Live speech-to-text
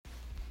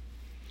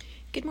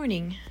Good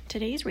morning.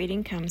 Today's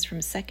reading comes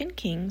from 2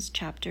 Kings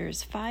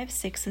chapters 5,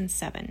 6, and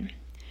 7.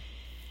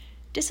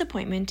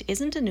 Disappointment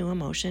isn't a new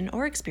emotion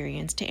or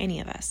experience to any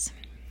of us.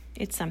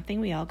 It's something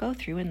we all go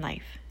through in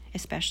life,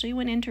 especially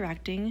when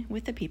interacting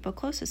with the people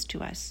closest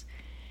to us.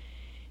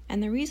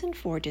 And the reason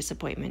for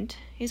disappointment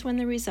is when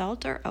the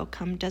result or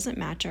outcome doesn't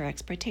match our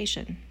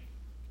expectation.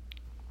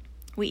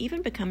 We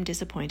even become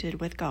disappointed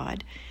with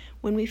God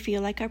when we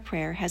feel like our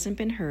prayer hasn't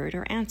been heard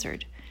or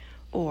answered,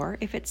 or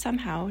if it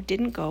somehow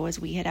didn't go as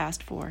we had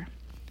asked for.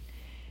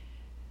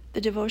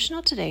 The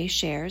devotional today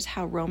shares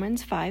how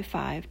Romans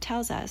 5:5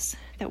 tells us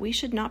that we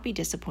should not be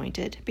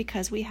disappointed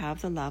because we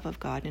have the love of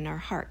God in our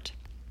heart.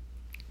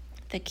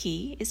 The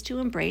key is to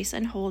embrace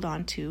and hold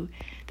on to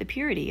the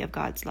purity of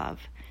God's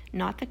love,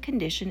 not the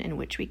condition in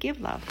which we give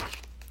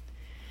love.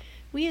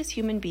 We as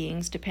human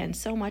beings depend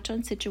so much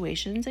on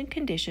situations and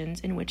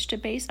conditions in which to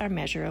base our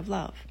measure of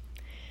love.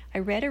 I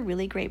read a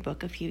really great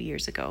book a few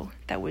years ago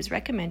that was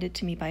recommended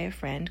to me by a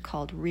friend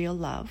called Real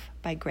Love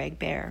by Greg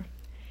Bear.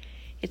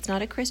 It's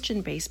not a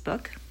Christian-based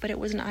book, but it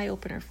was an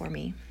eye-opener for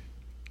me.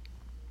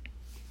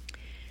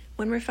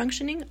 When we're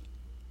functioning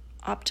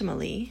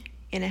optimally,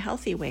 in a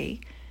healthy way,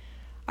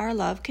 our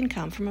love can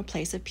come from a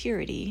place of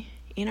purity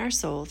in our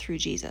soul through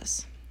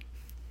Jesus.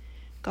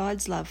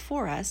 God's love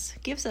for us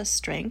gives us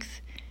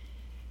strength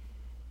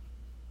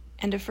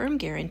and a firm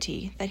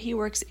guarantee that He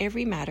works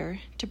every matter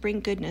to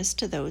bring goodness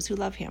to those who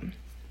love Him.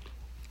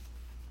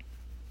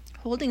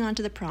 Holding on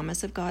to the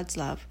promise of God's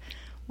love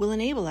will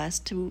enable us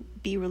to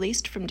be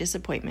released from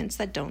disappointments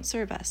that don't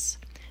serve us,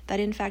 that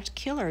in fact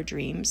kill our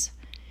dreams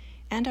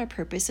and our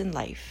purpose in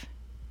life,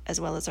 as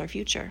well as our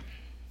future.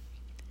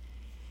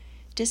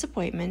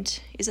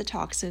 Disappointment is a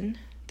toxin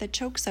that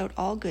chokes out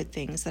all good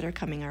things that are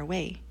coming our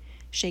way.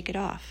 Shake it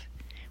off.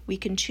 We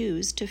can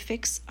choose to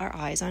fix our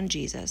eyes on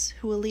Jesus,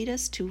 who will lead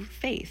us to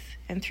faith,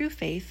 and through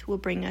faith will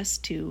bring us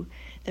to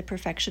the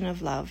perfection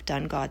of love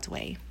done God's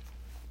way.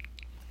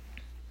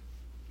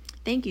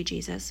 Thank you,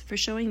 Jesus, for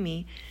showing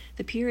me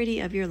the purity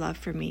of your love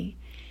for me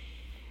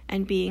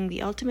and being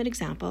the ultimate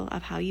example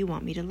of how you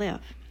want me to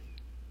live.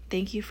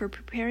 Thank you for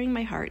preparing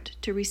my heart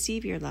to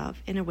receive your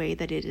love in a way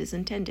that it is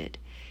intended,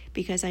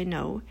 because I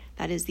know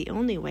that is the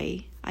only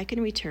way I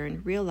can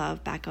return real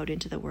love back out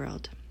into the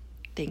world.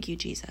 Thank you,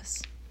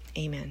 Jesus.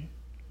 Amen.